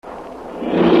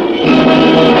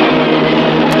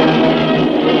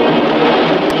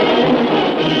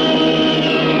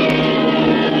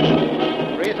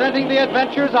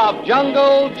Adventures of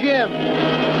Jungle Jim.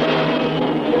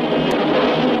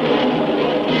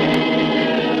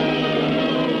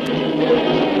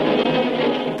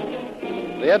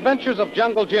 The Adventures of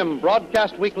Jungle Jim,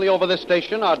 broadcast weekly over this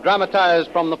station, are dramatized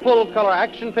from the full-color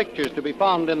action pictures to be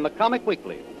found in the Comic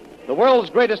Weekly, the world's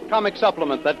greatest comic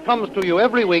supplement that comes to you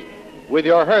every week with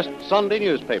your Hearst Sunday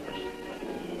newspapers.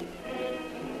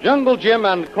 Jungle Jim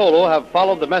and Kolo have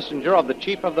followed the messenger of the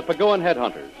chief of the Pagoan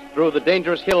headhunters through the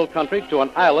dangerous hill country to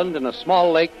an island in a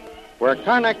small lake where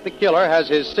Karnak the Killer has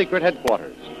his secret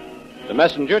headquarters. The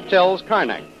messenger tells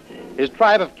Karnak his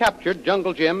tribe have captured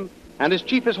Jungle Jim and his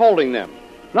chief is holding them,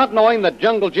 not knowing that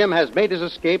Jungle Jim has made his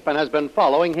escape and has been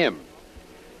following him.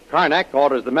 Karnak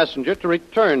orders the messenger to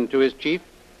return to his chief,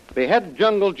 behead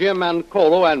Jungle Jim and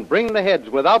Kolo, and bring the heads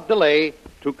without delay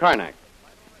to Karnak.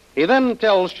 He then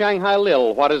tells Shanghai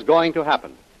Lil what is going to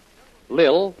happen.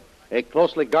 Lil, a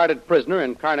closely guarded prisoner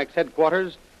in Karnak's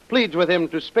headquarters, pleads with him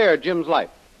to spare Jim's life,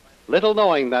 little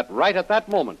knowing that right at that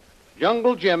moment,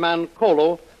 Jungle Jim and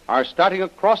Kolo are starting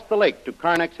across the lake to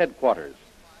Karnak's headquarters.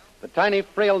 The tiny,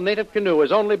 frail native canoe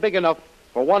is only big enough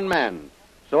for one man,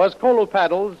 so as Kolo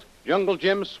paddles, Jungle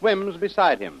Jim swims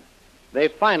beside him. They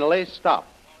finally stop.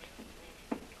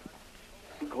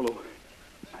 Kolo,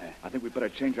 I think we'd better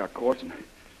change our course and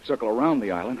circle around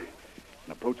the island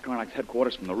and approach Karnak's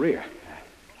headquarters from the rear.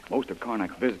 Most of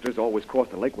Karnak's visitors always cross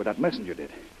the lake where that messenger did.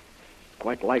 It's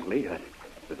quite likely that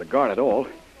if there's a guard at all,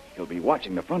 he'll be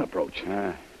watching the front approach.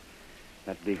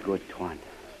 That'd be good, Tuan.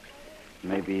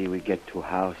 Maybe we get to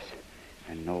house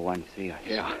and no one see us.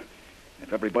 Yeah.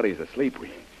 If everybody's asleep,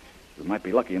 we might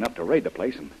be lucky enough to raid the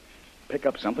place and pick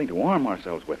up something to arm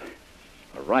ourselves with.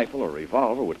 A rifle or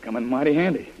revolver would come in mighty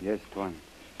handy. Yes, Tuan.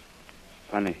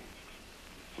 Funny.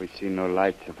 We see no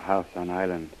lights of house on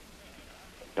island.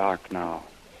 Dark now.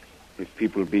 If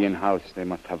people be in house, they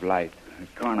must have light.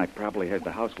 Karnak probably has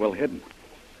the house well hidden.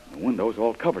 The windows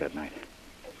all covered at night.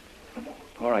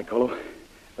 All right, Kolo.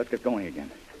 Let's get going again.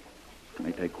 It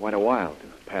may take quite a while to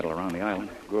paddle around the island.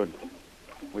 Good.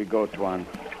 We go, Tuan.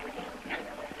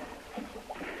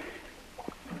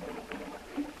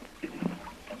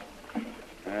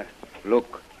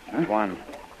 Look, Tuan.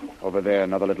 Over there,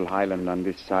 another little island on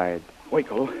this side. Wait,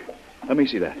 Kolo. Let me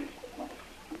see that.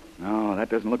 No, that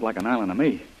doesn't look like an island to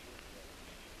me.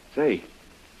 Say,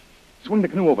 swing the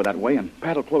canoe over that way and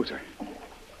paddle closer.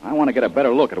 I want to get a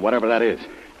better look at whatever that is.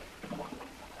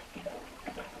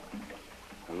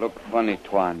 Look funny,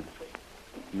 Tuan.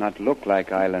 Not look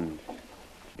like island.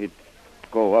 It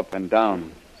go up and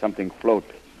down. Something float.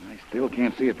 I still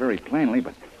can't see it very plainly,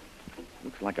 but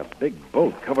looks like a big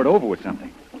boat covered over with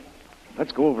something.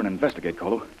 Let's go over and investigate,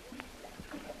 Kolo.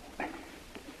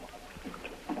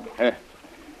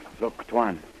 Look,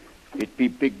 Tuan. It be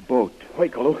big boat.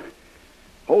 Wait, Kolo.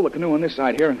 Hold the canoe on this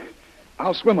side here, and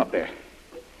I'll swim up there.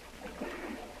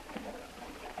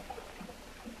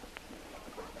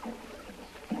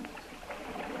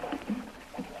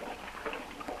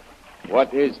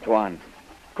 What is, Tuan?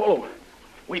 Kolo,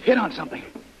 we've hit on something.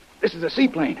 This is a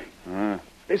seaplane.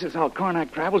 This is how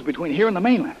Karnak travels between here and the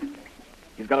mainland.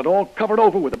 He's got it all covered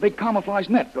over with a big camouflage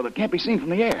net so that it can't be seen from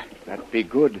the air. That'd be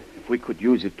good if we could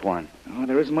use it, Tuan. Oh,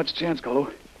 there isn't much chance, Kolo.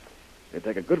 It'd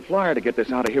take a good flyer to get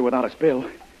this out of here without a spill.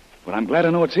 But I'm glad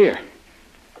to know it's here.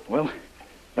 Well,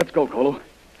 let's go, Kolo.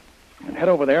 And head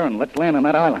over there and let's land on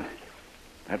that island.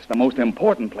 That's the most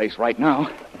important place right now.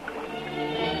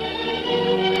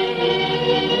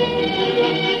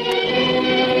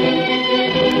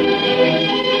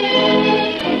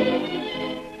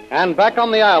 And back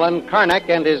on the island, Karnak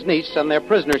and his niece and their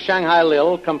prisoner, Shanghai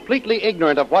Lil, completely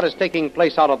ignorant of what is taking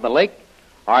place out of the lake,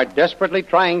 are desperately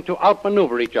trying to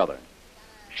outmaneuver each other.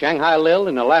 Shanghai Lil,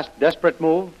 in a last desperate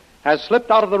move, has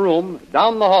slipped out of the room,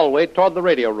 down the hallway toward the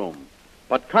radio room.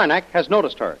 But Karnak has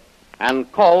noticed her and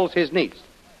calls his niece.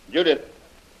 Judith,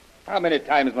 how many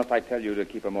times must I tell you to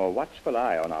keep a more watchful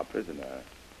eye on our prisoner?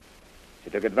 She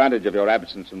took advantage of your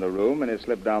absence from the room and has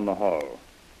slipped down the hall.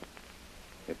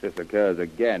 If this occurs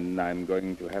again, I'm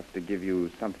going to have to give you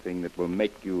something that will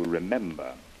make you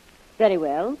remember. Very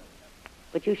well.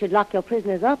 But you should lock your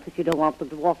prisoners up if you don't want them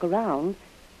to walk around.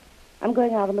 I'm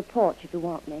going out on the porch if you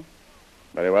want me.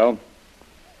 Very well.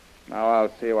 Now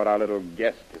I'll see what our little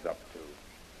guest is up to.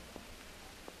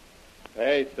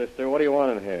 Hey, sister, what do you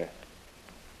want in here?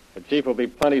 The chief will be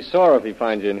plenty sore if he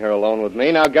finds you in here alone with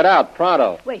me. Now get out,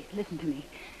 pronto. Wait, listen to me.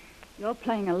 You're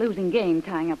playing a losing game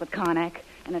tying up with Karnak,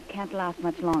 and it can't last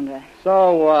much longer.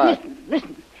 So what?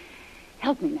 Listen.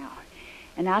 Help me now.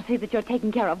 And I'll see that you're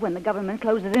taken care of when the government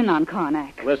closes in on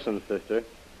Karnak. Listen, sister.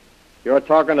 You're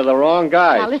talking to the wrong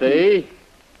guy, now, listen. see?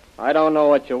 I don't know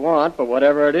what you want, but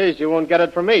whatever it is, you won't get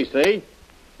it from me, see?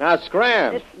 Now,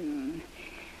 scram. Listen,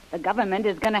 the government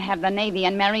is going to have the Navy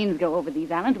and Marines go over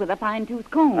these islands with a fine-tooth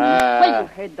comb. Ah. Well, you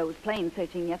heard those planes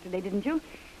searching yesterday, didn't you?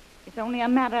 It's only a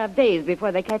matter of days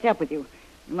before they catch up with you.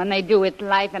 And when they do, it's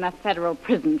life in a federal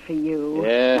prison for you.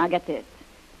 Yeah. Now, get this.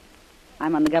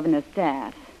 I'm on the governor's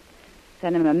staff.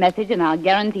 Send him a message, and I'll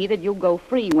guarantee that you'll go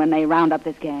free when they round up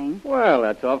this gang. Well,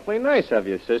 that's awfully nice of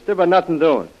you, sister, but nothing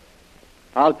doing.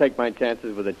 I'll take my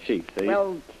chances with the chief, see?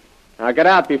 Well, Now, get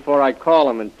out before I call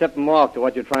him and tip him off to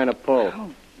what you're trying to pull.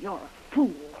 oh, you're a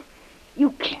fool.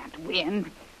 You can't win.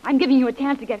 I'm giving you a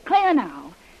chance to get clear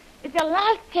now. It's your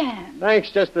last chance.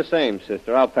 Thanks just the same,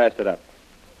 sister. I'll pass it up.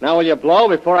 Now, will you blow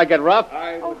before I get rough?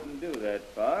 I wouldn't do that,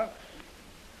 Fox.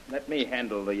 Let me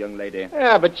handle the young lady.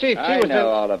 Yeah, but Chief, she I was know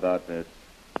all about this.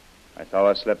 I saw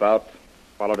her slip out,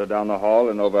 followed her down the hall,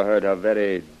 and overheard her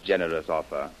very generous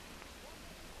offer.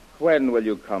 When will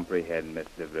you comprehend, Miss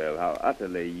DeVille, how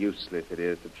utterly useless it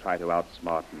is to try to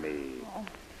outsmart me?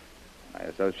 My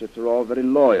associates are all very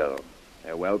loyal.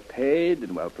 They're well paid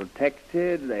and well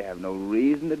protected. They have no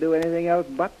reason to do anything else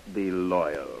but be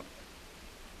loyal.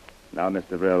 Now, Miss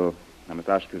DeVille, I must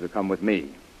ask you to come with me.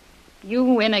 You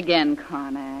win again,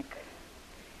 Karnak.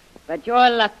 But your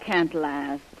luck can't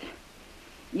last.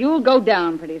 You'll go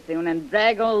down pretty soon and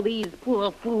drag all these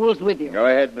poor fools with you. Go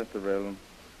ahead, Mr. Rill.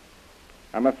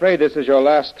 I'm afraid this is your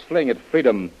last fling at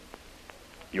freedom.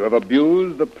 You have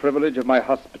abused the privilege of my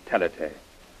hospitality.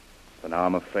 So now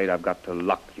I'm afraid I've got to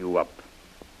lock you up.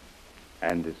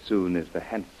 And as soon as the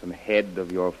handsome head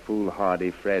of your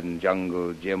foolhardy friend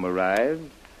Jungle Jim arrives,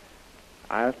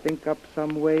 I'll think up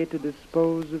some way to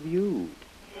dispose of you.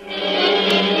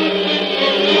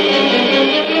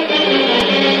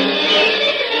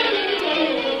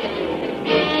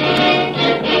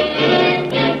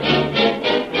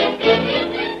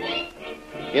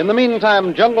 In the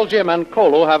meantime, Jungle Jim and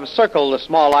Kolu have circled the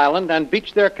small island and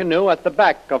beached their canoe at the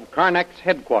back of Karnak's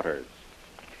headquarters.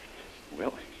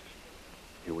 Well,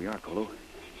 here we are, Kolu.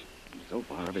 So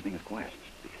far, everything is quiet.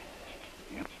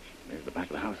 Yep, there's the back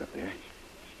of the house up there.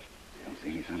 Don't see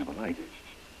any sign of a light.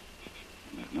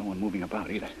 And there's no one moving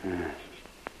about either.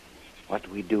 What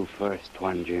we do first,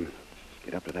 Tuan Jim?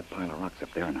 Get up to that pile of rocks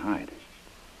up there and hide.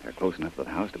 They're close enough to the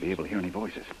house to be able to hear any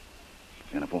voices.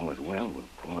 Then if all is well, we'll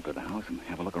crawl up to the house and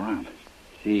have a look around.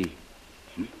 See.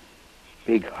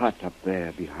 Big hut up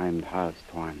there behind house,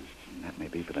 Tuan. And that may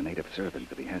be for the native servants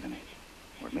if he has any.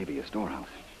 Or it may be a storehouse.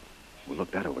 We'll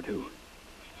look that over, too.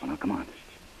 Well, now, come on.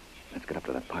 Let's get up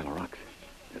to that pile of rocks.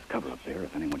 There's cover up there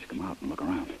if anyone should come out and look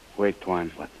around. Wait,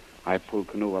 Tuan. What? I pull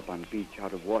canoe up on beach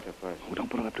out of water first. Oh, don't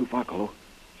put it up too far, Kolu.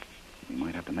 We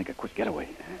might have to make a quick getaway.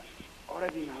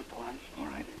 Already now, Tuan. All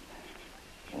right.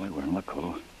 Boy, we're in luck,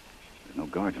 Kolu. There's no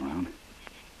guards around.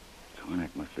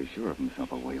 Karnak must be sure of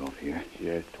himself away off here.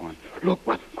 Yes, Tuan. Look,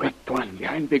 what? Quick, Tuan.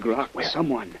 Behind big rock. Where?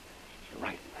 Someone. You're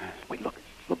right. Wait, look.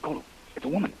 Look, Kolu. It's a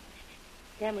woman.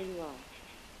 Stand where you are.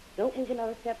 Don't move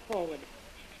another step forward.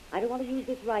 I don't want to use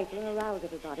this rifle and arouse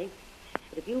everybody.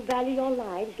 But if you value your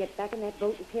lives, get back in that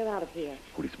boat and clear out of here.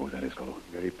 Who do you suppose that is, Kolu?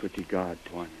 Very pretty guard,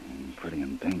 Tuan. Pretty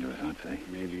and dangerous, I'd say.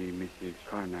 Maybe Mrs.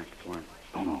 Karnak, Tuan.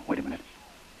 Oh, no. Wait a minute.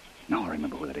 Now I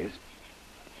remember who that is.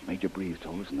 Major Breeze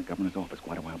told us in the governor's office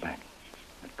quite a while back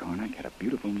that Karnak had a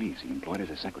beautiful niece he employed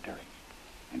as a secretary.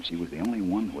 And she was the only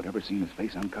one who had ever seen his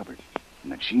face uncovered.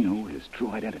 And that she knew his true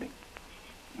identity.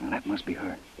 Now, that must be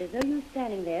her. There's no use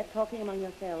standing there talking among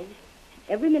yourselves.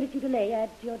 Every minute you delay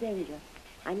adds to your danger.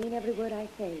 I mean every word I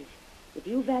say. If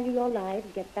you value your lives,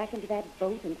 get back into that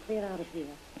boat and clear out of here.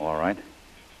 All right.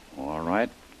 All right.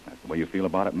 That's the way you feel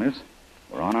about it, miss.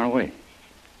 We're on our way.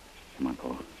 Come on,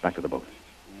 Kolu. Back to the boat.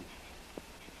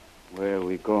 Where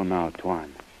we go now,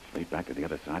 Tuan? Straight back to the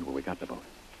other side where we got the boat.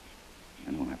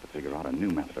 Then we'll have to figure out a new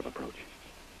method of approach.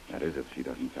 That is, if she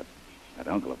doesn't set that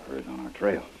uncle of hers on our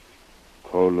trail.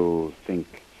 Kolu think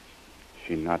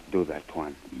she not do that,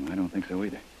 Tuan. I don't think so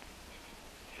either.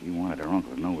 She wanted her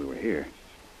uncle to know we were here.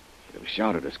 She'd have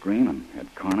shouted or screamed and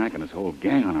had Karnak and his whole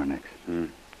gang on our necks.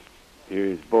 Here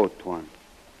is boat, Tuan.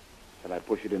 Shall I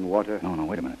push it in water? No,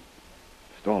 wait a minute.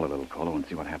 Stall a little, Kolu, and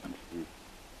see what happens.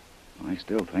 I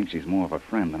still think she's more of a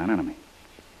friend than an enemy.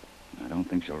 I don't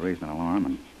think she'll raise an alarm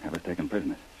and have us taken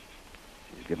prisoners.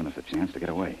 She's given us a chance to get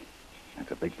away.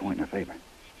 That's a big point in her favor.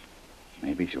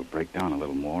 Maybe she'll break down a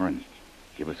little more and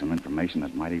give us some information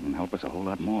that might even help us a whole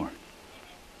lot more.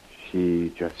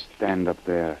 She just stand up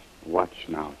there, watch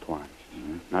now, Tuan.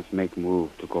 Not make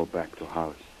move to go back to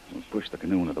house. We'll push the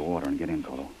canoe into the water and get in,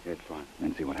 Kolu. Yes, Tuan.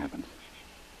 Then see what happens.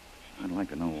 I'd like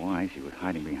to know why she was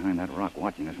hiding behind that rock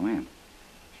watching us land.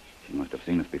 She must have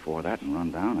seen us before that and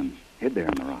run down and hid there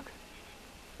in the rocks.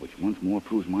 Which once more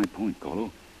proves my point,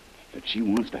 Colo, that she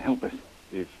wants to help us.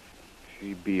 If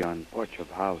she be on porch of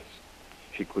house,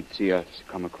 she could see us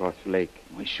come across lake.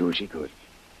 Why, sure she could.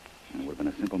 And it would have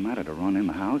been a simple matter to run in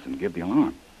the house and give the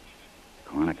alarm.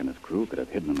 Karnak and his crew could have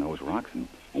hidden in those rocks, and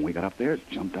when we got up there,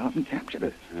 jumped out and captured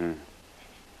us.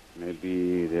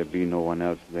 Maybe there be no one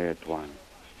else there, Tuan.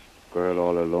 Girl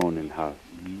all alone in house.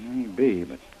 Maybe,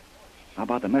 but how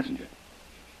about the messenger?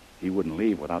 He wouldn't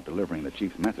leave without delivering the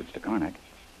chief's message to Karnak.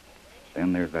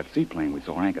 Then there's that seaplane we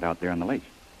saw anchored out there on the lake.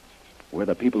 We're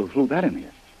the people who flew that in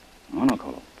here. Oh, no,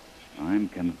 Colo. I'm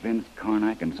convinced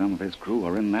Karnak and some of his crew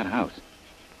are in that house.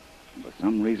 And for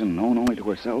some reason known only to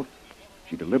herself,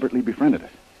 she deliberately befriended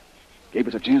us. Gave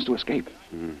us a chance to escape.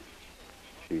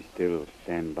 She still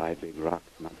stand by big rock,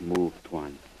 not move,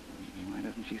 Tuan. Why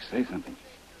doesn't she say something?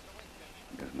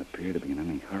 She doesn't appear to be in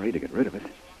any hurry to get rid of it.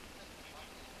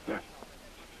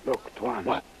 Look, Tuan.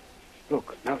 What?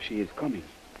 Look, now she is coming.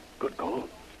 Good, Cole.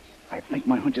 I think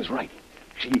my hunch is right.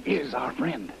 She is our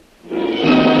friend.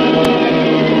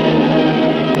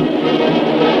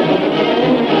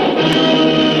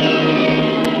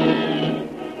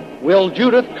 Will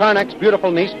Judith, Karnak's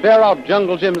beautiful niece, bear out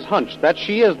Jungle Jim's hunch that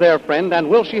she is their friend, and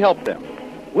will she help them?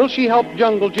 Will she help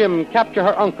Jungle Jim capture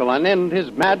her uncle and end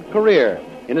his mad career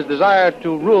in his desire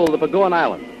to rule the Paguan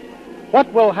Island?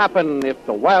 What will happen if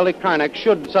the wily Karnak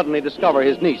should suddenly discover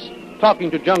his niece talking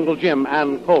to Jungle Jim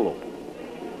and Kolo?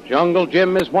 Jungle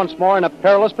Jim is once more in a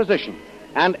perilous position,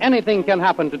 and anything can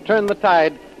happen to turn the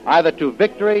tide either to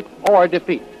victory or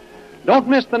defeat. Don't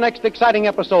miss the next exciting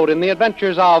episode in the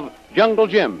adventures of Jungle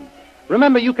Jim.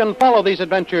 Remember, you can follow these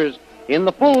adventures in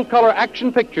the full-color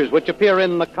action pictures which appear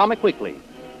in the Comic Weekly,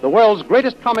 the world's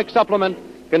greatest comic supplement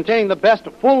containing the best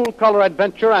full-color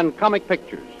adventure and comic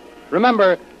pictures.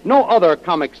 Remember, no other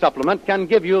comic supplement can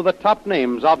give you the top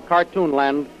names of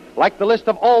Cartoonland like the list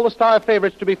of all the star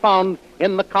favorites to be found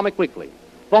in the Comic Weekly.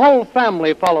 The whole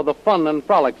family follow the fun and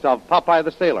frolics of Popeye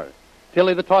the Sailor,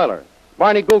 Tilly the Toiler,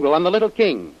 Barney Google, and the Little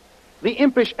King, the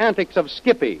impish antics of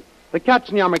Skippy, the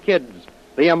Katzenjammer Kids,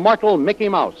 the immortal Mickey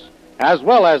Mouse, as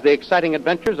well as the exciting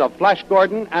adventures of Flash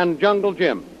Gordon and Jungle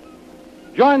Jim.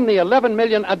 Join the 11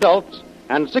 million adults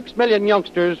and 6 million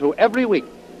youngsters who every week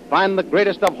find the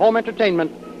greatest of home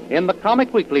entertainment in the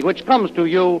Comic Weekly, which comes to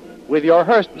you with your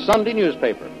Hearst Sunday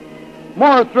newspaper.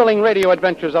 More thrilling radio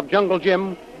adventures of Jungle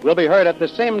Jim will be heard at the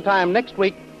same time next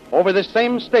week over this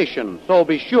same station, so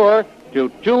be sure to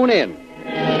tune in.